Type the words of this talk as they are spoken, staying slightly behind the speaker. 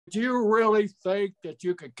Did you really think that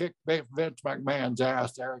you could kick Vince McMahon's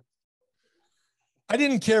ass, Eric? I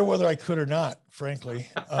didn't care whether I could or not, frankly.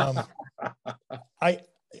 I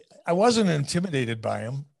wasn't intimidated by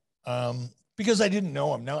him because I didn't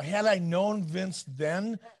know him. Now, had I known Vince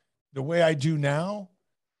then the way I do now,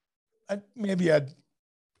 maybe I'd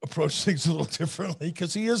approach things a little differently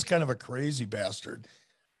because he is kind of a crazy bastard.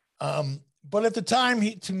 But at the time,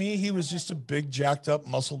 to me, he was just a big, jacked up,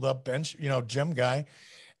 muscled up bench, gym guy.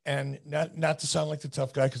 And not to sound like the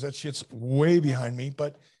tough guy, because that shit's way behind me.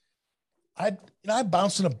 But I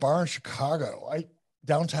bounced in a bar in Chicago,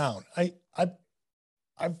 downtown.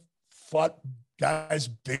 I've fought guys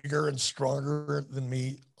bigger and stronger than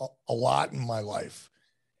me a lot in my life.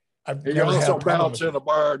 You also bounced in a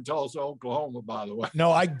bar in Tulsa, Oklahoma, by the way.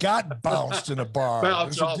 No, I got bounced in a bar.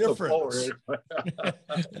 Bounced off the floor.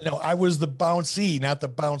 No, I was the bouncee, not the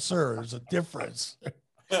bouncer. There's a difference.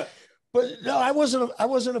 But no, I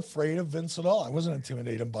wasn't afraid of Vince at all. I wasn't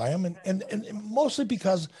intimidated by him. And mostly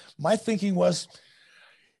because my thinking was,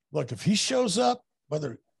 look, if he shows up,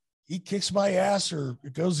 whether he kicks my ass or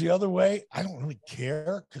it goes the other way, I don't really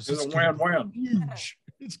care because it's a win-win. Huge.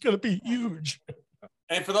 It's going to be huge.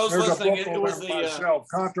 And for those listening, it was the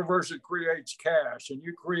controversy creates cash, and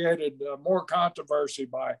you created more controversy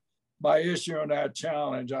by issuing that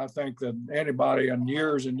challenge, I think, than anybody in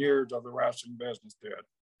years and years of the wrestling business did.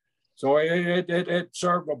 So it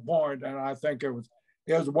served a point, and I think it was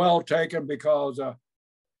well taken because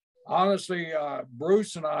honestly,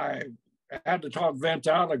 Bruce and I had to talk Vince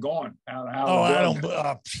out of going.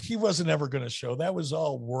 He wasn't ever going to show. That was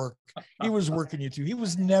all work. He was working you too. He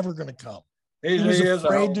was never going to come. He was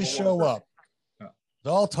afraid to show up. Yeah. It's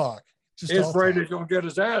all talk. He's afraid he's going to get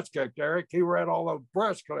his ass kicked, Eric. He read all those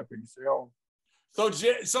press clippings. So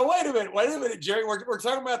wait a minute, Jerry. We're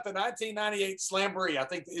talking about the 1998 Slamboree. I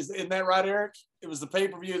think isn't that right, Eric? It was the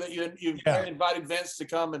pay-per-view that you invited Vince to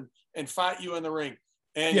come and fight you in the ring,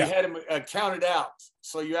 and you had him counted out,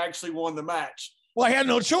 so you actually won the match. Well, I had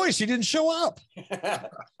no choice. He didn't show up.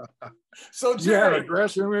 So Jerry, you had a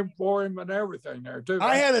dressing room for him and everything there too.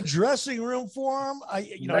 I had a dressing room for him. I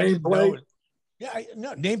didn't know it. Yeah,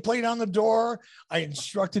 nameplate on the door. I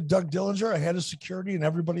instructed Doug Dillinger, I had a security, and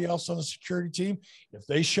everybody else on the security team, if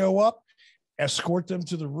they show up, escort them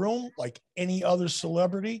to the room like any other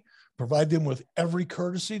celebrity, provide them with every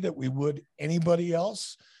courtesy that we would anybody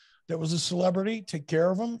else that was a celebrity, take care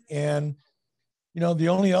of them. And, the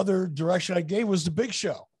only other direction I gave was the Big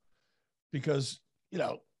Show because,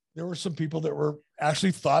 there were some people that were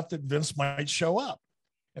actually thought that Vince might show up.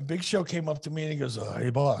 And Big Show came up to me and he goes, hey,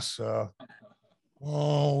 boss,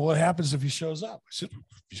 what happens if he shows up? I said,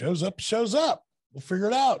 if he shows up. We'll figure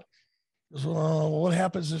it out. He goes, what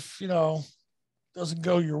happens if, doesn't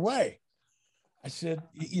go your way? I said,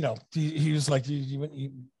 he was like, you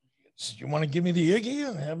want to give me the Iggy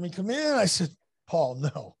and have me come in? I said, Paul,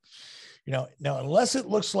 no. Now, unless it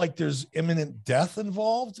looks like there's imminent death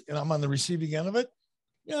involved and I'm on the receiving end of it,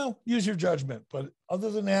 use your judgment. But other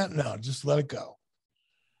than that, no, just let it go.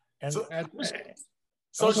 And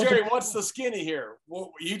So Jerry, what's the skinny here?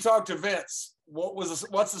 Well, you talked to Vince.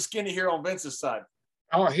 What's the skinny here on Vince's side?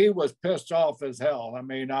 Oh, he was pissed off as hell. I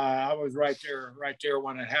mean, I was right there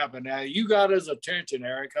when it happened. You got his attention,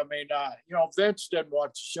 Eric. I mean, Vince didn't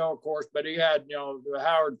watch the show, of course, but he had,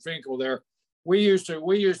 Howard Finkel there. We used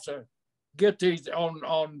to get these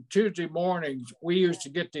on Tuesday mornings. We used to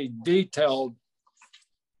get these detailed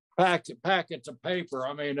packets of paper.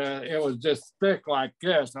 I mean, it was just thick like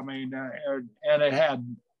this. I mean, and it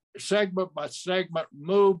had segment by segment,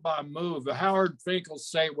 move by move. Howard Finkel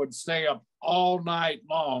would stay up all night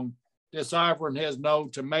long, deciphering his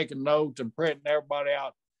notes and making notes and printing everybody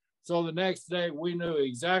out. So the next day, we knew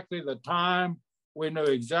exactly the time. We knew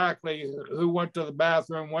exactly who went to the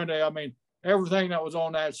bathroom when I mean, everything that was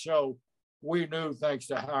on that show, we knew thanks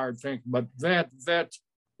to Howard Finkel. But Vince,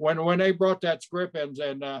 when they brought that script in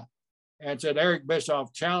and said Eric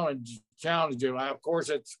Bischoff challenged you, of course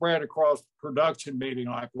it spread across production meeting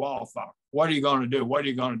like wildfire. What are you going to do? What are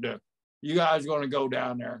you going to do? You guys are going to go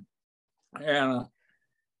down there, and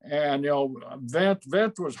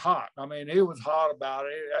Vince was hot. I mean, he was hot about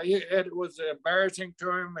it. It was embarrassing to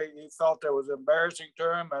him. He felt it was embarrassing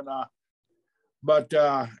to him, and but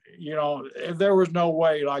there was no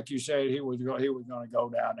way, like you said, he was going to go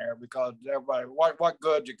down there because everybody, what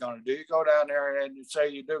good's it going to do? You go down there and you say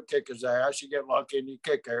you do kick his ass, you get lucky and you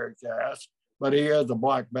kick Eric's ass. But he is a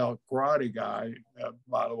black belt karate guy,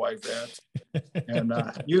 by the way, Vince. And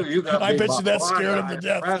you got. I bet you that scared him to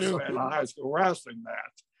death too. In a high school wrestling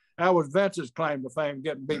match. That was Vince's claim to fame,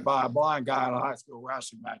 getting beat by a blind guy in a high school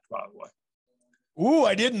wrestling match, by the way. Ooh,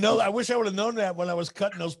 I didn't know. I wish I would have known that when I was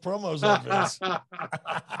cutting those promos on Vince.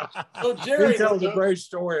 So Jerry, he tells a great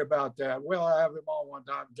story about that. We'll have him on one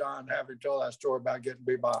time, John, have him tell that story about getting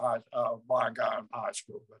beat by a guy in high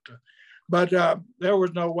school. But there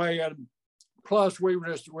was no way. And plus, we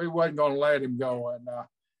wasn't going to let him go.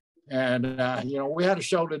 And you know, we had a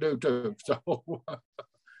show to do too. So,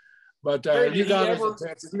 but you got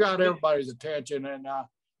attention. You got everybody's attention, and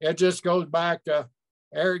it just goes back to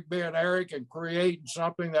Eric being Eric and creating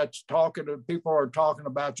something that's talking to people are talking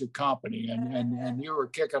about your company, and you were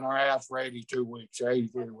kicking our ass for 82 weeks,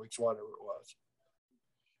 83 weeks, whatever it was.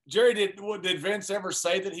 Jerry, did Vince ever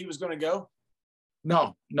say that he was going to go?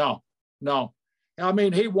 No. I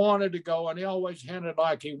mean, he wanted to go, and he always hinted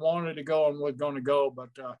like he wanted to go and was going to go, but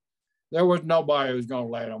there was nobody who was going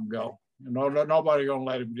to let him go. You know, nobody going to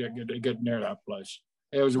let him get near that place.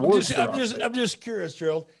 It was I'm just curious,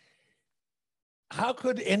 Gerald. How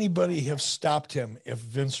could anybody have stopped him if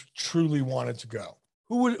Vince truly wanted to go?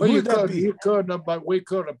 Who would that be? You couldn't have, but we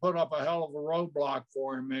could have put up a hell of a roadblock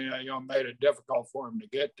for him. You know, made it difficult for him to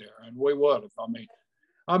get there, and we would have. You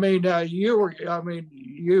being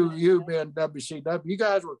WCW, you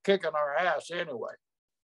guys were kicking our ass anyway.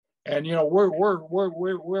 And you know, we're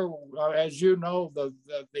as you know,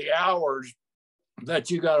 the hours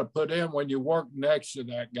that you got to put in when you work next to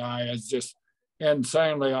that guy is just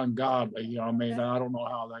insanely ungodly. You know, I mean, I don't know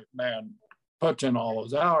how that man puts in all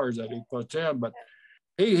those hours that he puts in, but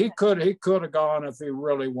he could have gone if he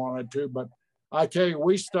really wanted to. But I tell you,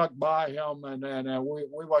 we stuck by him, and we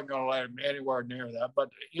wasn't going to let him anywhere near that. But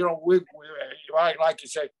you know, we like you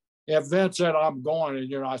say, if Vince said I'm going and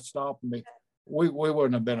you're not stopping me, we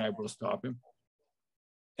wouldn't have been able to stop him.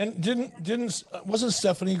 And wasn't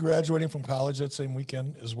Stephanie graduating from college that same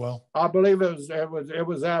weekend as well? I believe it was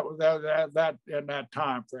that in that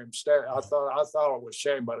time frame. I thought it was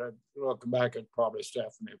Shane, but looking back, it's probably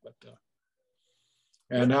Stephanie. But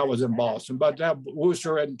and that was in Boston. But that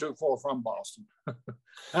Worcester isn't too far from Boston.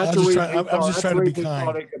 I'm just trying to be kind.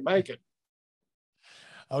 Thought he could make it.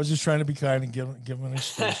 I was just trying to be kind and give him an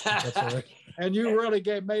excuse. That's all right. And you really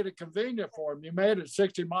made it convenient for him. You made it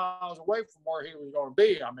 60 miles away from where he was going to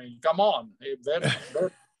be. I mean, come on. They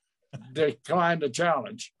declined the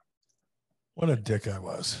challenge. What a dick I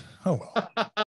was. Oh, well.